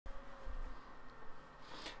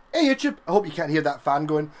Hey YouTube, I hope you can't hear that fan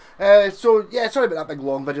going. So yeah, sorry about that big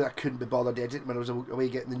long video. I couldn't be bothered editing when I was away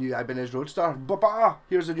getting the new Ibanez Roadster.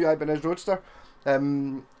 Here's the new Ibanez Roadster.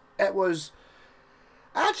 It was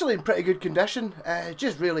actually in pretty good condition,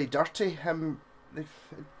 just really dirty.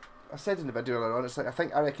 I said in the video earlier on, it's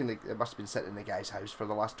like I reckon it must have been sitting in the guy's house for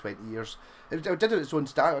the last 20 years. It did have its own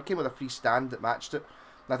stand. It came with a free stand that matched it,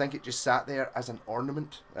 and I think it just sat there as an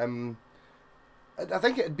ornament. I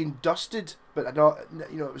think it had been dusted, but not,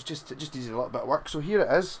 you know, it just needed a little bit of work. So here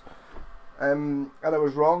it is, and I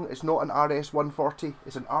was wrong. It's not an RS140.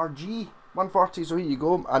 It's an RG140. So here you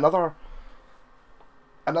go. Another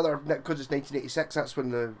because it's 1986. That's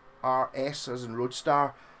when the RS, as in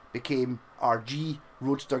Roadstar, became RG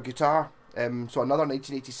Roadster guitar. So another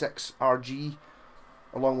 1986 RG,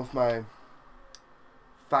 along with my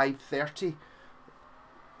 530.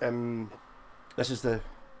 This is the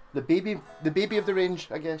baby of the range,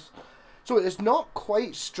 I guess. So it's not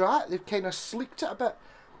quite Strat. They've kind of sleeked it a bit.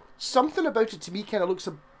 Something about it to me kind of looks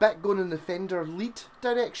a bit going in the Fender lead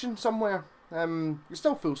direction somewhere. It's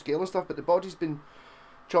still full scale and stuff, but the body's been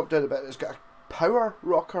chopped out a bit. It's got a power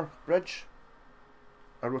rocker bridge.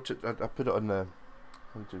 I wrote it. I put it on the.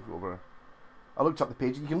 I looked up the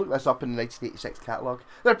page. You can look this up in the 1986 catalogue.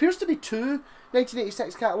 There appears to be two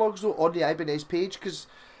 1986 catalogues though on the Ibanez page, because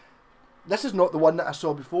this is not the one that I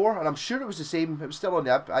saw before, and I'm sure it was the same. It was still on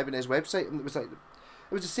the Ibanez website, and it was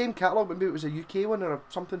the same catalogue. Maybe it was a UK one or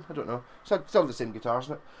something. I don't know. So still the same guitars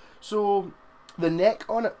in it. So the neck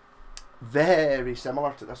on it, very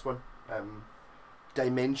similar to this one,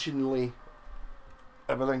 dimensionally,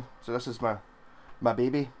 everything. So this is my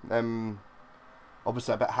baby.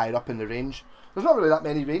 Obviously a bit higher up in the range. There's not really that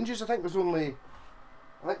many ranges. I think there's the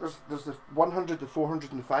 100, the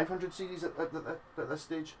 400, and the 500 series at this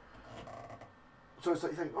stage. So it's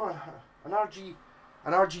like you think, oh, an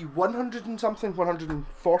RG100 and something,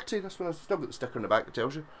 140. This one has still got the sticker in the back that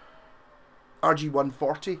tells you.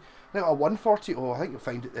 RG140. Now a 140. Oh, I think you'll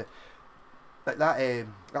find it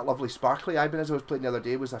that lovely sparkly Ibanez I was playing the other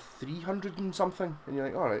day was a 300 and something, and you're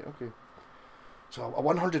like, all right, okay. So a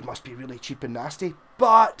 100 must be really cheap and nasty.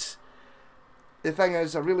 But the thing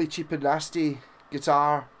is, a really cheap and nasty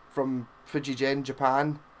guitar from Fujigen,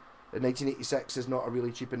 Japan, in 1986 is not a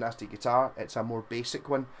really cheap and nasty guitar. It's a more basic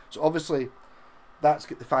one. So obviously that's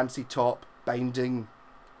got the fancy top, binding,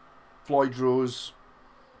 Floyd Rose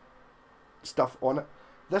stuff on it.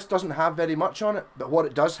 This doesn't have very much on it, but what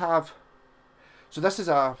it does have, so this is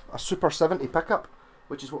a Super 70 pickup,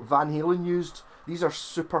 which is what Van Halen used. These are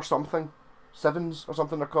Super something, 7s or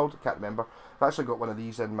something they're called, I can't remember. I've actually got one of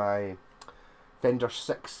these in my Fender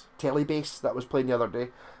 6 telly bass that I was playing the other day,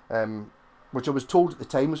 which I was told at the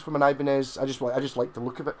time was from an Ibanez. I just liked the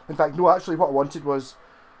look of it. In fact, no, actually what I wanted was,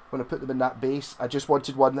 when I put them in that bass, I just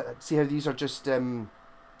wanted one that, see how these are just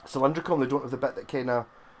cylindrical and they don't have the bit that kind of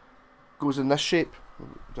goes in this shape.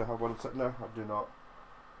 Do I have one sitting there? I do not.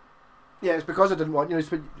 Yeah, it's because I didn't want, you know,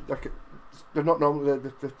 they're not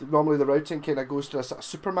normally, normally the routing kind of goes to a sort of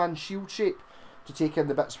Superman shield shape to take in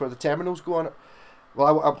the bits where the terminals go on it.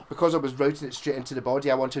 Well, because I was routing it straight into the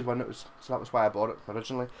body, I wanted one that was, so that was why I bought it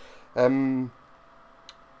originally.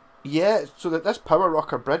 Yeah, so that this power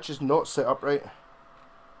rocker bridge is not set up right.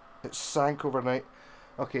 It sank overnight.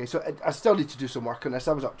 Okay, so I still need to do some work on this.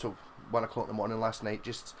 I was up till 1 o'clock in the morning last night.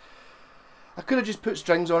 I could have just put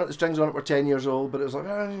strings on it. The strings on it were 10 years old, but it was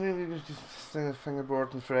like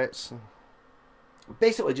fingerboard and frets. And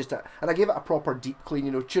basically and I gave it a proper deep clean,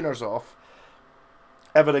 you know, tuners off,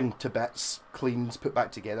 everything to bits, cleans, put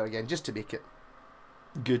back together again, just to make it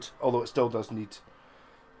good. Although it still does need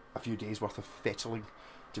a few days worth of fettling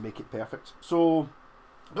to make it perfect. So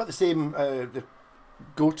I've got the same the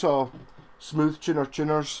Gota smooth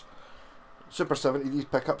tuners, Super 70, these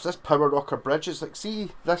pickups. This power rocker bridge is like, see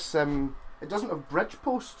this, it doesn't have bridge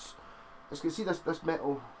posts. As you can see, this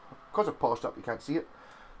metal, because I've polished up you can't see it,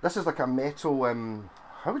 this is like a metal,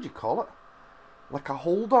 how would you call it, like a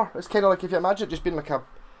holder. It's kind of like, if you imagine it just being like a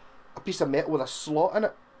piece of metal with a slot in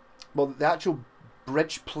it. Well, the actual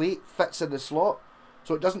bridge plate fits in the slot,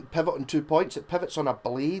 so it doesn't pivot on 2 points, it pivots on a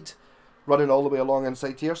blade running all the way along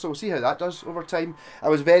inside here. So we'll see how that does over time. I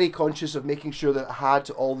was very conscious of making sure that it had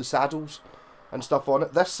all the saddles and stuff on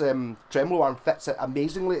it. This tremolo arm fits it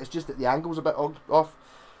amazingly, it's just that the angle's a bit off.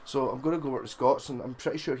 So I'm going to go over to Scott's, and I'm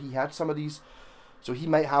pretty sure he had some of these. So he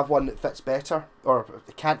might have one that fits better, or if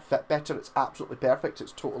it can't fit better, it's absolutely perfect.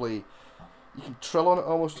 It's totally, you can trill on it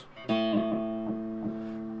almost.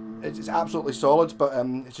 It's absolutely solid, but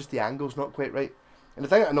it's just the angle's not quite right. And the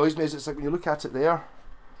thing that annoys me is, it's like when you look at it there,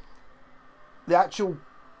 the actual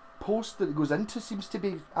post that it goes into seems to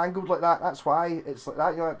be angled like that. That's why it's like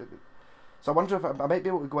that, you know. So I wonder if I might be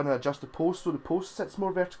able to go in and adjust the post so the post sits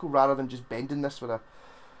more vertical rather than just bending this with a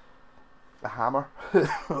hammer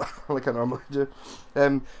like I normally do.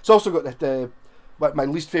 It's also got my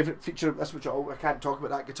least favourite feature of this, which I can't talk about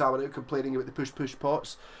that guitar without complaining about the push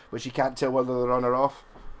pots, which you can't tell whether they're on or off.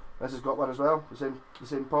 This has got one as well, the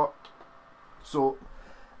same pot. So,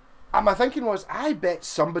 and my thinking was, I bet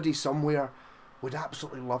somebody somewhere would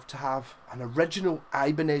absolutely love to have an original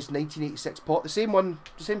Ibanez 1986 pot, the same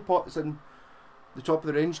pot that's in the top of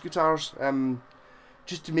the range guitars,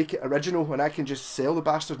 just to make it original, and I can just sell the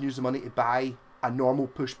bastard and use the money to buy a normal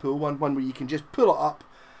push-pull one where you can just pull it up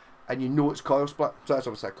and you know it's coil split. So that's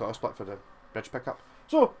obviously a coil split for the bridge pickup.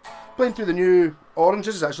 So, playing through the new Orange.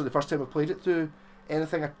 This is actually the first time I've played it through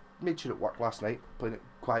anything. I made sure it worked last night, playing it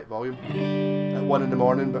quiet volume at 1 in the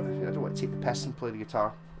morning, but I don't want to take the piss and play the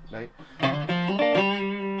guitar at night.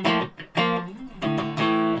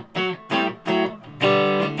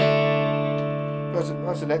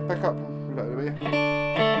 That's the neck pickup. Move out of the way.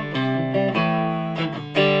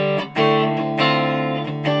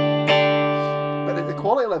 But the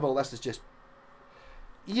quality level of this is just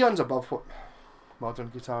eons above what modern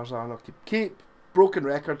guitars are. And I'll keep broken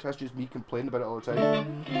record. That's just me complaining about it all the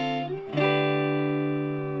time.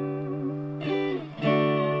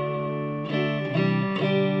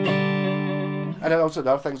 And then also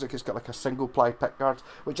the other things, like it's got like a single ply pickguard,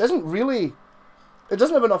 which isn't really. It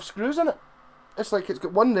doesn't have enough screws in it. It's like it's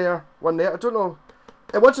got one there, one there. I don't know.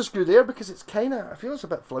 It wants a screw there because it's kind of. I feel it's a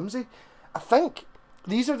bit flimsy. I think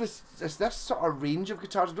these are this sort of range of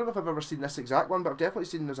guitars. I don't know if I've ever seen this exact one, but I've definitely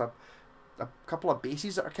seen there's a couple of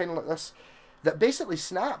basses that are kind of like this that basically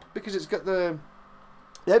snap because it's got the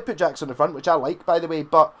output jacks on the front, which I like, by the way.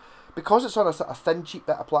 But because it's on a sort of thin, cheap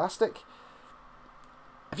bit of plastic,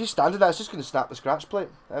 if you stand on that, it's just going to snap the scratch plate.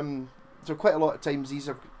 So quite a lot of times these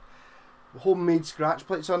are homemade scratch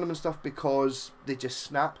plates on them and stuff because they just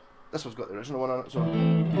snap. This one's got the original one on it, so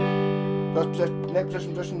that's position, neck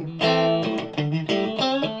position.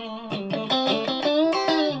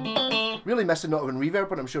 Really missing not having reverb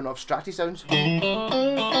when I'm showing off Stratty sounds.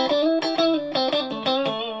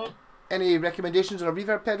 Any recommendations on a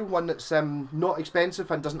reverb pedal? One that's not expensive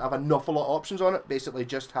and doesn't have an awful lot of options on it. Basically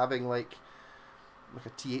just having like a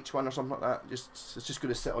TH one or something like that. It's just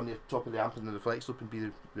going to sit on the top of the amp and the flex loop and be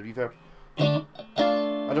the reverb. I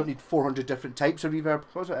don't need 400 different types of reverb.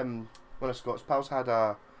 What was it? One of Scott's pals had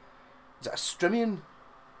is it a Strimian?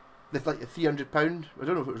 With like a £300. I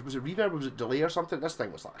don't know if it was it reverb or was it delay or something. This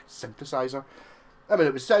thing was like a synthesizer. I mean,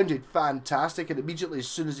 it sounded fantastic, and immediately as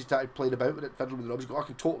soon as he started playing about with it, fiddling with the knobs, I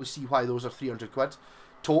can totally see why those are 300 quid.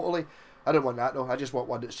 Totally. I don't want that though. I just want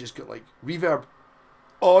one that's just got like reverb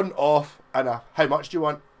on, off, and a how much do you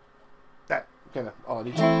want? That kind of all I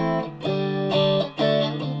need.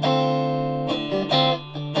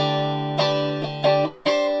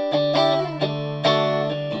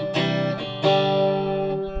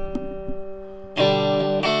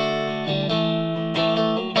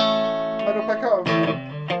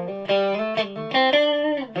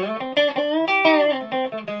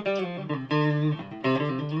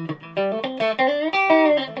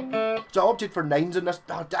 So I opted for 9s in this.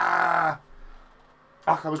 I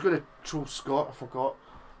was going to troll Scott, I forgot.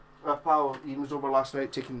 My pal Ian was over last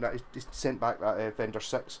night taking that. He sent back that Fender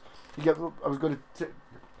 6. I was going to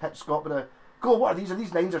hit Scott with a go. What are these? Are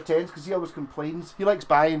these 9s or 10s? Because he always complains. He likes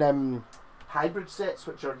buying hybrid sets,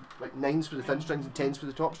 which are like 9s for the thin strings and 10s for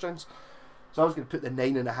the top strings. So I was going to put the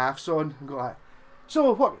 9.5s on and go like,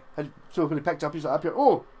 so what? So when he picked up, he's like, up here,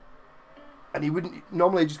 oh. And he wouldn't,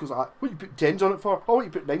 normally he just goes like, what do you put 10s on it for? Oh, what do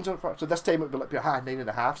you put 9s on it for? So this time it would be like,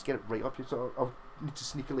 9.5s, get it right up here, so I'll need to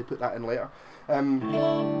sneakily put that in later. I mean,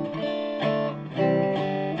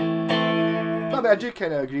 I do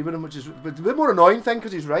kind of agree with him, which is a bit more annoying thing,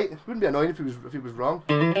 because he's right. It wouldn't be annoying if he was wrong.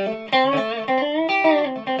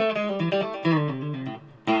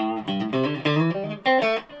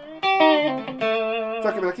 So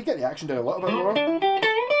I could get the action down a little bit more.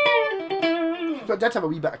 So I did have a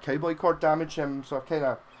wee bit of cowboy cord damage, so I've kind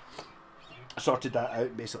of sorted that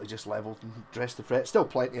out, basically just levelled and dressed the frets. Still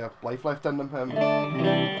plenty of life left in them.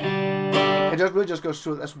 It really just goes to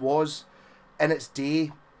show that this was, in its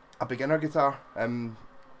day, a beginner guitar.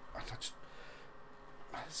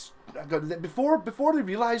 Before they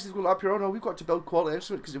realised they were going up here, oh no, we've got to build quality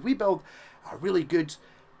instrument, because if we build a really good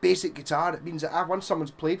basic guitar, it means that once someone's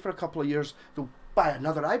played for a couple of years, they'll buy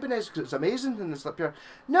another Ibanez because it's amazing, and it's up here.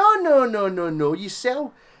 No. You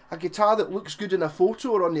sell a guitar that looks good in a photo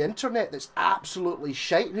or on the internet that's absolutely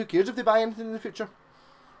shite. Who cares if they buy anything in the future?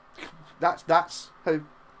 That's how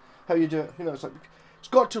you do it. You know, it's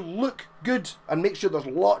got to look good and make sure there's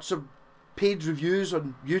lots of paid reviews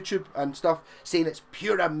on YouTube and stuff saying it's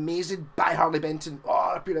pure amazing by Harley Benton.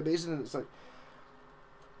 Oh, pure amazing, and it's like,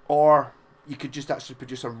 or you could just actually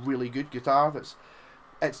produce a really good guitar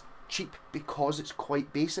it's cheap because it's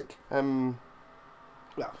quite basic. Well,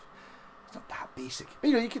 it's not that basic. But,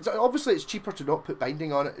 you know, you could obviously it's cheaper to not put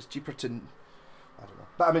binding on it. It's cheaper to, I don't know.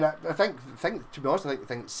 But I mean, I think to be honest, I think the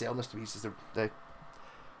thing that's selling this to me is the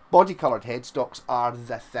body coloured headstocks are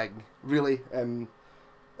the thing. Really,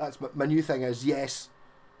 that's my new thing. Is yes,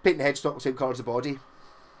 paint the headstock the same colour as the body.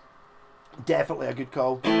 Definitely a good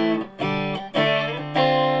call.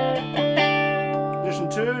 Edition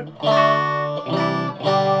 2.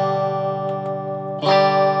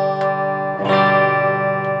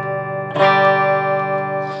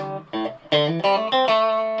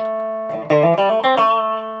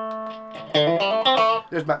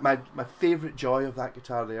 There's my favourite joy of that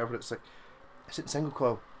guitar there, where it's like, is it single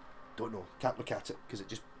coil? Don't know, can't look at it because it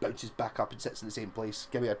just bounces back up and sits in the same place.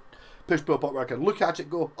 Give me a push pull button where I can look at it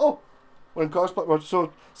and go, oh, we're in cosplay.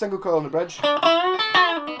 So single coil on the bridge,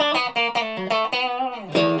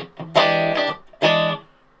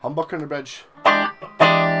 humbucker on the bridge,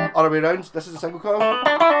 other way around. This is a single coil.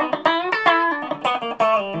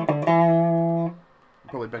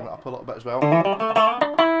 Probably bring that up a little bit as well.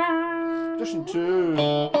 Edition 2.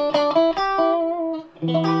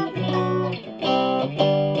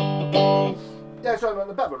 Yeah, so I'm in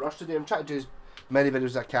a bit of a rush today. I'm trying to do as many videos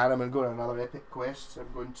as I can. I'm going on another epic quest.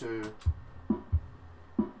 I'm going to...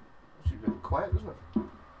 It's really quiet, isn't it?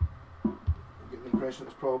 I'm getting the impression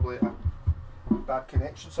it's probably a bad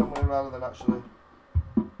connection somewhere rather than actually...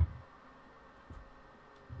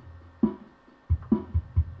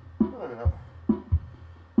 No, maybe not.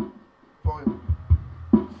 Volume.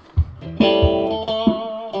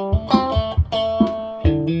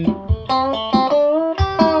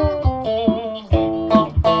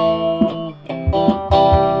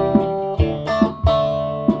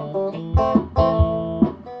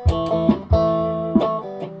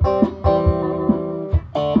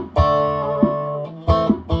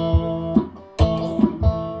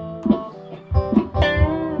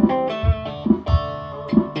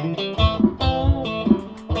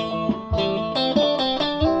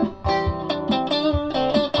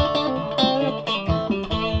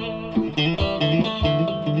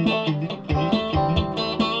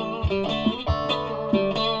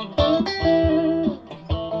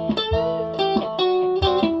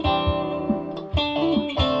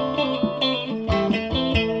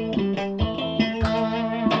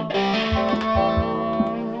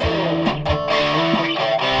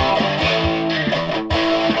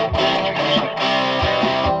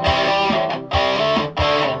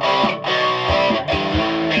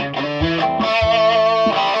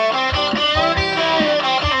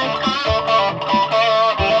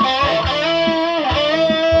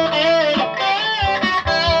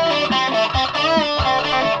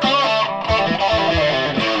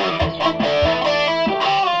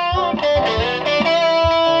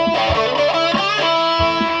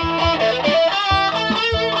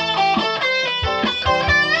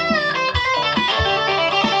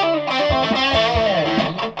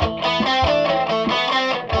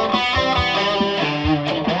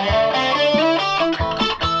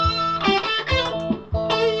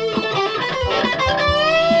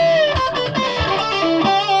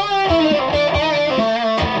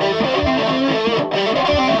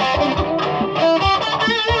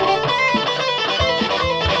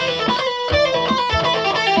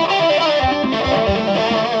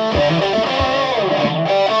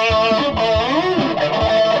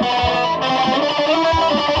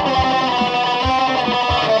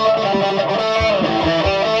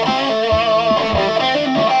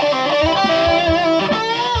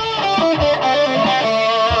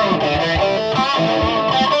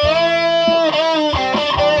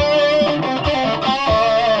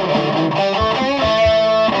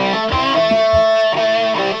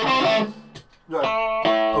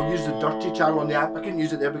 channel on the app. I couldn't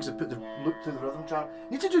use it there because I put the loop to the rhythm channel. I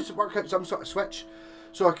need to do work out some sort of switch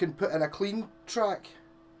so I can put in a clean track.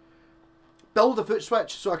 Build a foot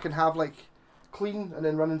switch so I can have like clean and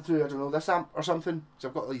then running through, I don't know, this amp or something. So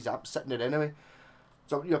I've got all these amps sitting there anyway.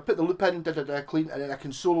 So you know, put the loop in, clean, and then I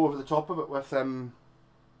can solo over the top of it with In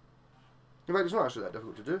fact, it's not actually that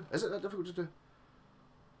difficult to do. Is it that difficult to do?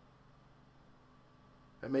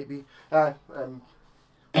 It might be.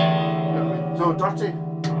 So dirty.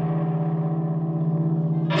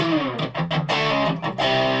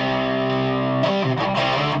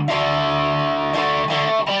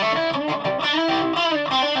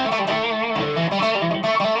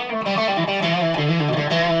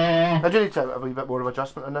 do need to have a wee bit more of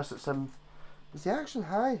adjustment on this. It's is the action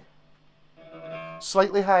high?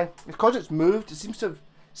 Slightly high. Because it's moved, it seems to have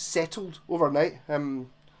settled overnight. Bring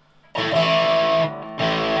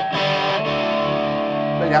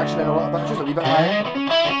the action in a little bit, just a wee bit high.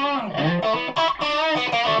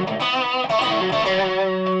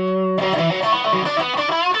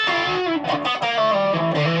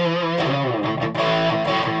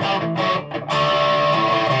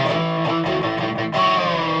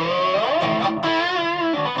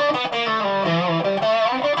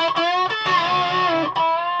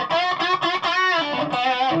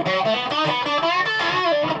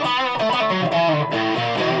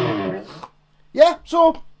 Yeah,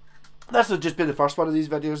 so this will just be the first one of these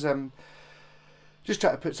videos. Just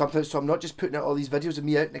try to put something so I'm not just putting out all these videos of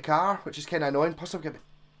me out in the car, which is kind of annoying. Plus I've got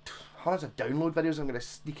hundreds of download videos I'm going to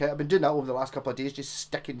sneak out. I've been doing that over the last couple of days, just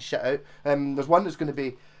sticking shit out. There's one that's going to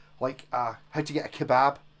be like how to get a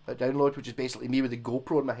kebab at download, which is basically me with a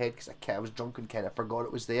GoPro in my head because I was drunk and kind of forgot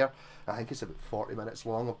it was there. I think it's about 40 minutes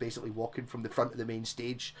long of basically walking from the front of the main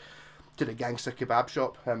stage to the gangster kebab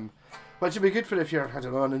shop, which would be good for if you're, I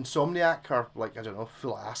don't know, an insomniac or like, I don't know,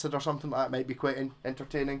 full of acid or something like that. Might be quite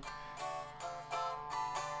entertaining.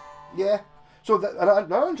 Yeah. So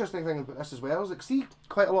another interesting thing about this as well is, like, see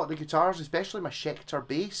quite a lot of the guitars, especially my Schecter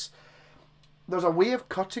bass, there's a way of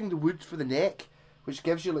cutting the wood for the neck which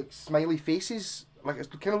gives you like smiley faces, like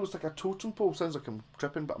it kind of looks like a totem pole. Sounds like I'm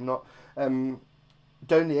tripping, but I'm not. Down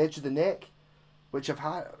the edge of the neck, which I've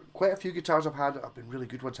had quite a few guitars I've had that have been really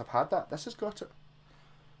good ones. I've had that. This has got it.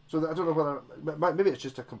 So I don't know whether maybe it's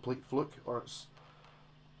just a complete fluke or it's,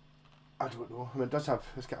 I don't know. I mean, it's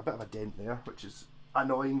got a bit of a dent there, which is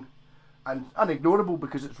annoying and unignorable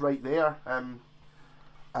because it's right there. And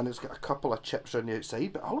it's got a couple of chips on the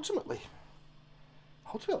outside, but ultimately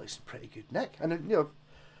it's a pretty good neck. And you know,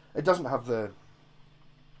 it doesn't have the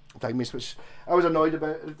thingies, which I was annoyed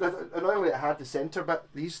about. Annoyingly, it had the centre bit.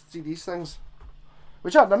 These things,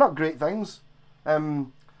 which they're not great things,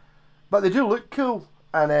 but they do look cool.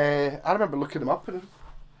 And I remember looking them up, and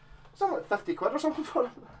something like 50 quid or something for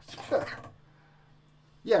them.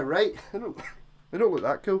 Yeah, right. They don't look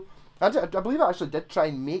that cool. I believe I actually did try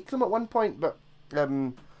and make them at one point, but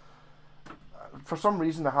for some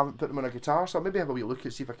reason I haven't put them on a guitar, so I'll maybe have a wee look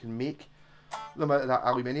and see if I can make them out of that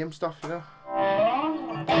aluminium stuff, you know.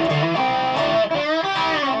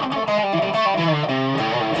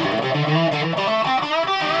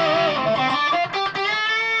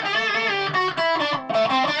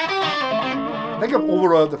 I think I'm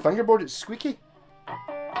overawed the fingerboard, it's squeaky.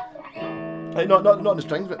 Like, not on the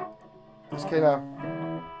strings, but it's kind of,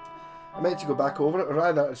 I meant to go back over it, or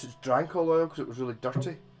rather it's just drank all the oil because it was really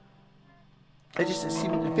dirty. It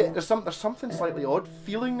seemed, there's something slightly odd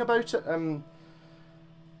feeling about it.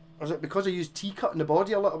 Was it because I used T-cut in the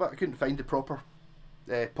body a little bit? I couldn't find the proper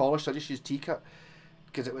polish, so I just used T-cut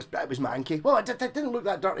because it was manky. Well, it didn't look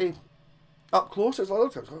that dirty up close. It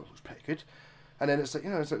looks pretty good. And then it's like, you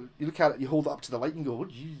know, it's like, you look at it, you hold it up to the light and go, oh,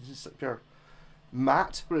 geez, it's like pure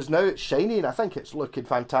matte. Whereas now it's shiny, and I think it's looking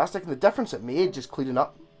fantastic. And the difference it made just cleaning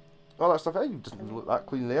up all that stuff, I think it doesn't look that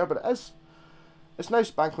clean there, but it is. It's now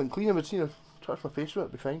spanking clean. I would, you know, touch my face with it,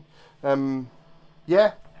 it'd be fine.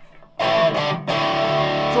 Yeah.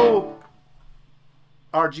 So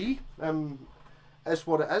RG is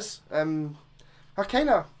what it is. I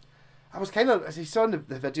was kind of, as you saw in the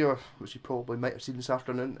video, which you probably might have seen this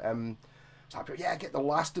afternoon, yeah, get the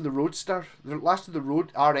last of the Roadster, the last of the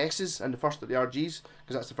Road RSs and the first of the RGs,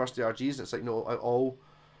 because that's the first of the RGs. It's like, no, I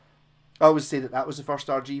always say that was the first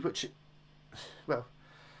RG, which, well,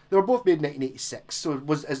 they were both made in 1986, so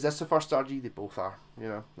is this the first RG? They both are, you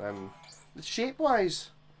know. Shape-wise,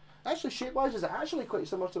 is it actually quite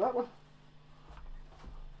similar to that one?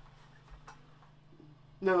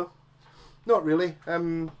 No, not really.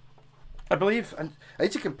 I believe, and I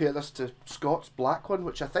need to compare this to Scott's black one,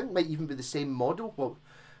 which I think might even be the same model, well,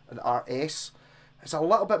 an RS. It's a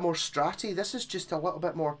little bit more stratty. This is just a little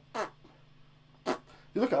bit more. You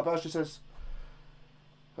look at it, it just says,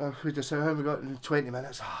 we just how we got in 20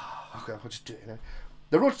 minutes. Okay, I'll just do it now.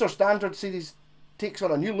 The Roadster Standard Series takes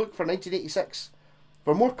on a new look for 1986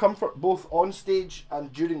 for more comfort both on stage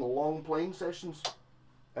and during long playing sessions.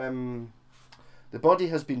 The body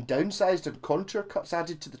has been downsized and contour cuts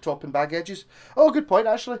added to the top and bag edges. Oh, good point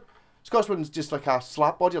actually. Scott's one's just like a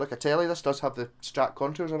slap body, like a telly. This does have the Strat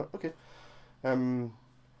contours on it. Okay.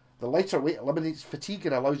 The lighter weight eliminates fatigue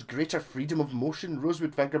and allows greater freedom of motion.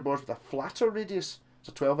 Rosewood fingerboards with a flatter radius. It's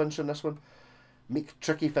a 12-inch on this one. Make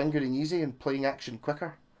tricky fingering easy and playing action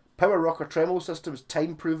quicker. Power rocker tremolo system is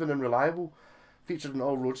time proven and reliable. Featured in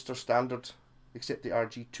all Roadster standard except the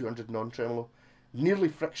RG200 non-tremolo. Nearly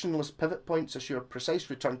frictionless pivot points assure precise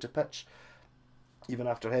return to pitch, even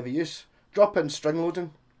after heavy use. Drop-in string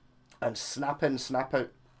loading and snap-in,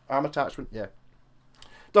 snap-out arm attachment. Yeah.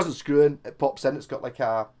 Doesn't screw in, it pops in. It's got like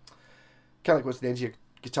a, kind of like what's the end of your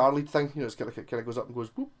guitar lead thing. You know, it's got like, it kind of goes up and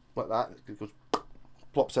goes whoop, like that. It goes,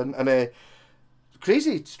 plops in. And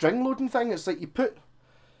crazy string loading thing. It's like you put,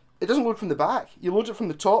 it doesn't load from the back. You load it from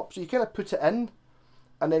the top, so you kind of put it in,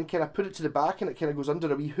 and then kind of put it to the back, and it kind of goes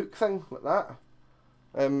under a wee hook thing like that.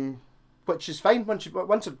 Which is fine once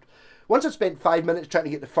I've spent 5 minutes trying to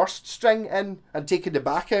get the first string in and taking the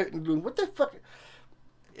back out and going, what the fuck?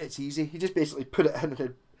 It's easy. You just basically put it in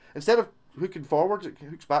and instead of hooking forward, it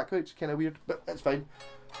hooks backwards. It's kind of weird, but it's fine.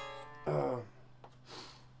 Are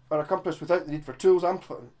accomplished without the need for tools,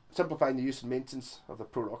 simplifying the use and maintenance of the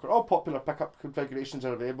Pro Rocker. All popular pickup configurations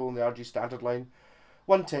are available in the RG standard line.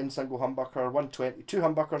 110 single humbucker, 120, 2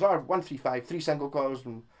 humbuckers, or 135, 3 single coils,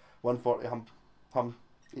 and 140 hum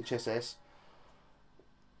HSS.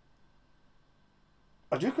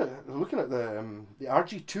 Looking at the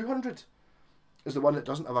RG200 is the one that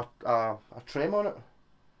doesn't have a trem on it.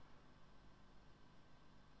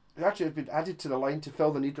 It actually has been added to the line to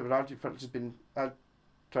fill the need of an RG, which has been added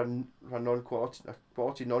to a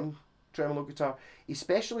quality non-tremolo guitar,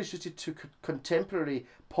 especially suited to contemporary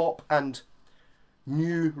pop and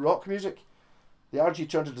new rock music. The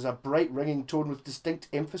RG200 is a bright ringing tone with distinct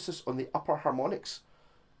emphasis on the upper harmonics.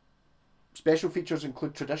 Special features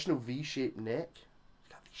include traditional V-shaped neck.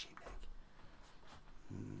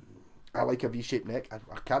 I like a V-shaped neck. I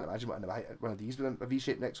can't imagine one of these with a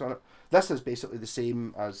V-shaped necks on it. This is basically the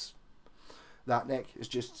same as that neck. It's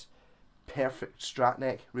just perfect Strat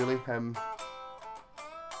neck, really. And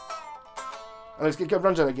it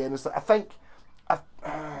runs out again. It's like, I think, I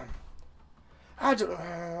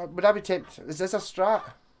don't. Would I be tempted? Is this a Strat?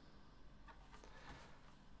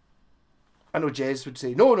 I know Jez would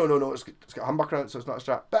say no. It's got a humbucker on it, so it's not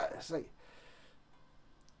a Strat. But it's like,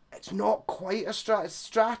 it's not quite a Strat. It's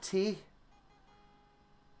Stratty.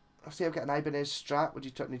 I'll say I've got an Ibanez Strat. Would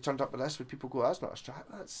you turned up with this? Would people go, that's not a Strat?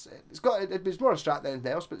 That's it. It's more a Strat than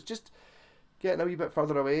anything else, but it's just getting a wee bit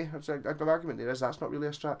further away. It's like an argument there is that's not really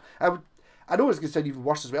a Strat. I know it's going to sound even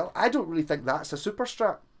worse as well. I don't really think that's a super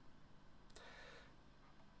Strat.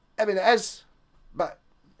 I mean, it is, but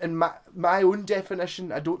in my own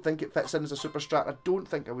definition, I don't think it fits in as a super Strat. I don't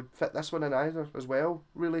think I would fit this one in either as well,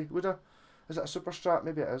 really, would I? Is it a super Strat?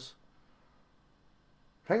 Maybe it is.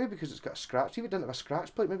 Maybe because it's got a scratch. If it didn't have a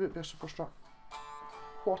scratch plate, maybe it'd be a super Strat.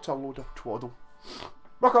 What a load of twaddle.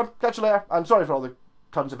 Rock on, catch you later. I'm sorry for all the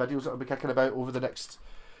tons of videos that I'll be kicking about over the next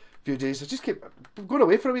few days. I just keep going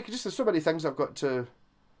away for a week. There's so many things I've got to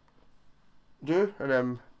do.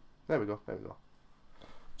 And there we go.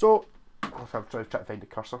 So, I'm trying to find the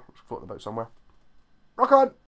cursor. It's floating about somewhere. Rock on!